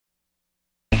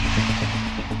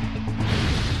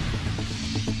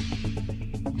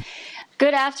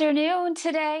Good afternoon.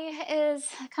 Today is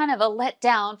kind of a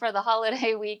letdown for the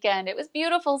holiday weekend. It was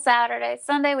beautiful Saturday.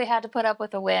 Sunday, we had to put up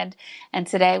with the wind, and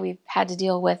today we've had to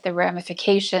deal with the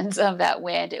ramifications of that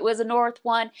wind. It was a north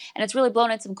one, and it's really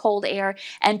blown in some cold air.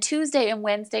 And Tuesday and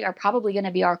Wednesday are probably going to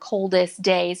be our coldest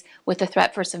days with the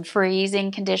threat for some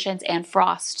freezing conditions and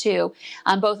frost, too,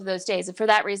 on both of those days. And for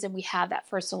that reason, we have that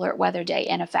first alert weather day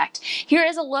in effect. Here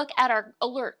is a look at our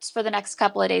alerts for the next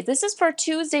couple of days. This is for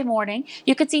Tuesday morning.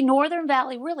 You can see Northern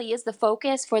Valley really is the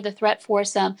focus for the threat for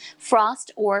some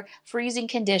frost or freezing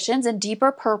conditions. And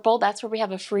deeper purple, that's where we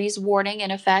have a freeze warning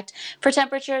in effect for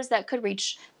temperatures that could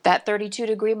reach that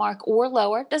 32-degree mark or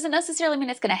lower. Doesn't necessarily mean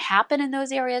it's going to happen in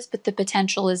those areas, but the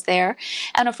potential is there.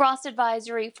 And a frost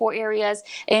advisory for areas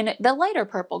in the lighter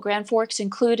purple, Grand Forks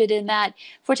included in that,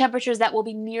 for temperatures that will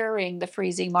be nearing the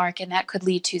freezing mark, and that could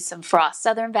lead to some frost.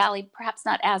 Southern Valley, perhaps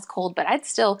not as cold, but I'd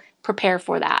still prepare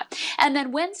for that. And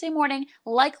then Wednesday morning,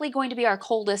 likely going to be our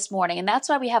coldest morning, and that's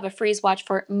why we have a freeze watch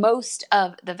for most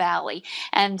of the valley.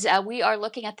 And we are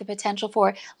looking at the potential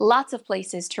for lots of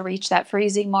places to reach that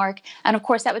freezing mark. And of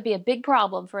course, that would be a big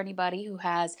problem for anybody who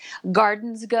has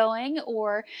gardens going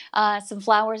or some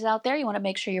flowers out there. You want to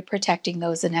make sure you're protecting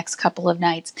those the next couple of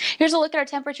nights. Here's a look at our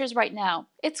temperatures right now.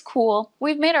 It's cool.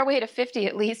 We've made our way to 50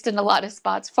 at least in a lot of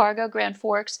spots. Fargo, Grand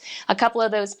Forks, a couple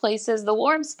of those places. The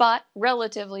warm spot,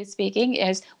 relatively speaking,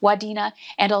 is Wadena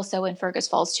and also in Fergus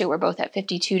Falls too. We're both at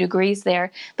 52 degrees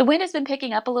there. The wind has been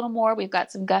picking up a little more. We've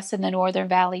got some gusts in the Northern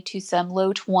Valley to some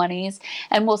low 20s,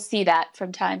 and we'll see that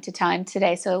from time to time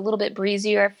today. So a little bit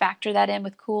breezier. Factor that in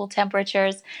with cool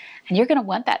temperatures. And you're going to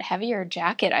want that heavier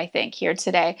jacket, I think, here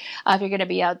today if you're going to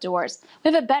be outdoors.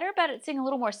 We have a better bet at seeing a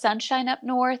little more sunshine up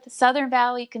north. Southern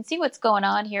Valley, you can see what's going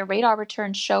on here. Radar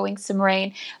returns showing some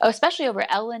rain, especially over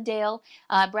Ellendale,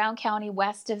 Brown County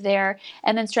west of there,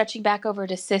 and then stretching back over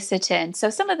to Sisseton. So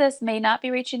some of this may not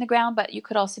be reaching the ground, but you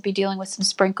could also be dealing with some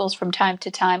sprinkles from time to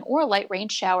time, or a light rain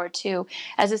shower too,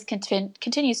 as this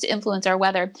continues to influence our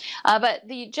weather. But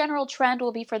the general trend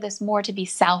will be for this more to be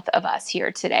south of us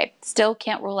here today. Still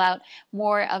can't rule out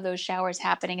more of those showers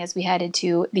happening as we head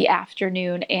into the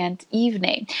afternoon and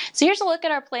evening. So here's a look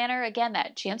at our planner. Again,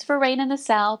 that chance for rain in the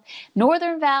south.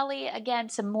 Northern Valley, again,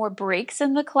 some more breaks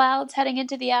in the clouds heading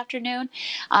into the afternoon.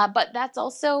 But that's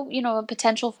also, a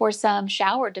potential for some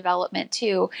shower development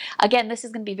too. Again, this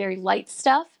is going to be very light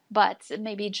stuff, but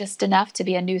maybe just enough to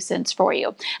be a nuisance for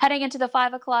you. Heading into the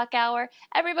 5 o'clock hour,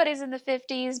 everybody's in the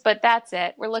 50s, but that's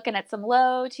it. We're looking at some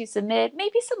low to some mid,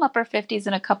 maybe some upper 50s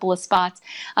in a couple of spots,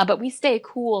 but we stay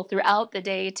cool throughout the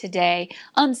day today,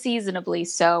 unseasonably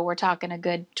so. We're talking a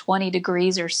good 20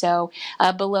 degrees or so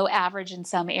below average in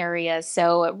some areas,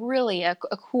 so really a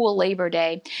cool Labor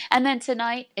Day. And then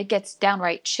tonight, it gets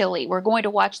downright chilly. We're going to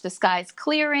watch the skies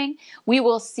clearing. We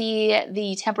will see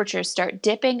the temperatures start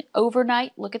dipping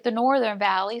overnight. Look at the Northern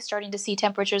Valley, starting to see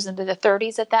temperatures into the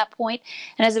 30s at that point.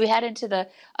 And as we head into the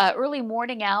early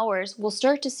morning hours, we'll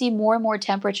start to see more and more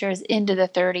temperatures into the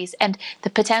 30s, and the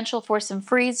potential for some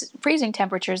freezing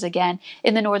temperatures again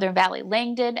in the Northern Valley.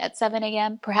 Langdon at 7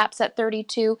 a.m., perhaps at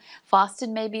 32.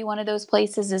 Foston may be one of those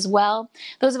places as well.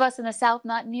 Those of us in the south,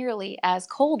 not nearly as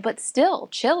cold, but still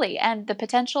chilly, and the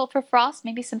potential for frost,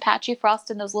 maybe some patchy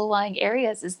frost in those low-lying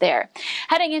areas is there.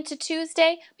 Heading into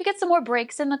Tuesday, we get some more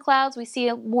breaks in the clouds. We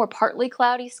see more partly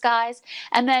cloudy skies,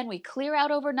 and then we clear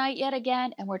out overnight yet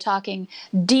again, and we're talking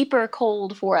deeper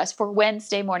cold for us for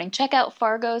Wednesday morning. Check out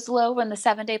Fargo's low in the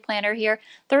 7-day planner here,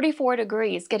 34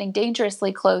 degrees, getting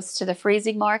dangerously close to the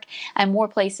freezing mark, and more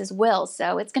places will.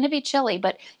 So it's going to be chilly,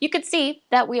 but you could see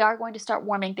that we are going to start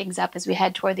warming things up as we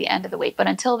head toward the end of the week. But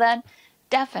until then,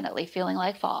 definitely feeling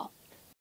like fall.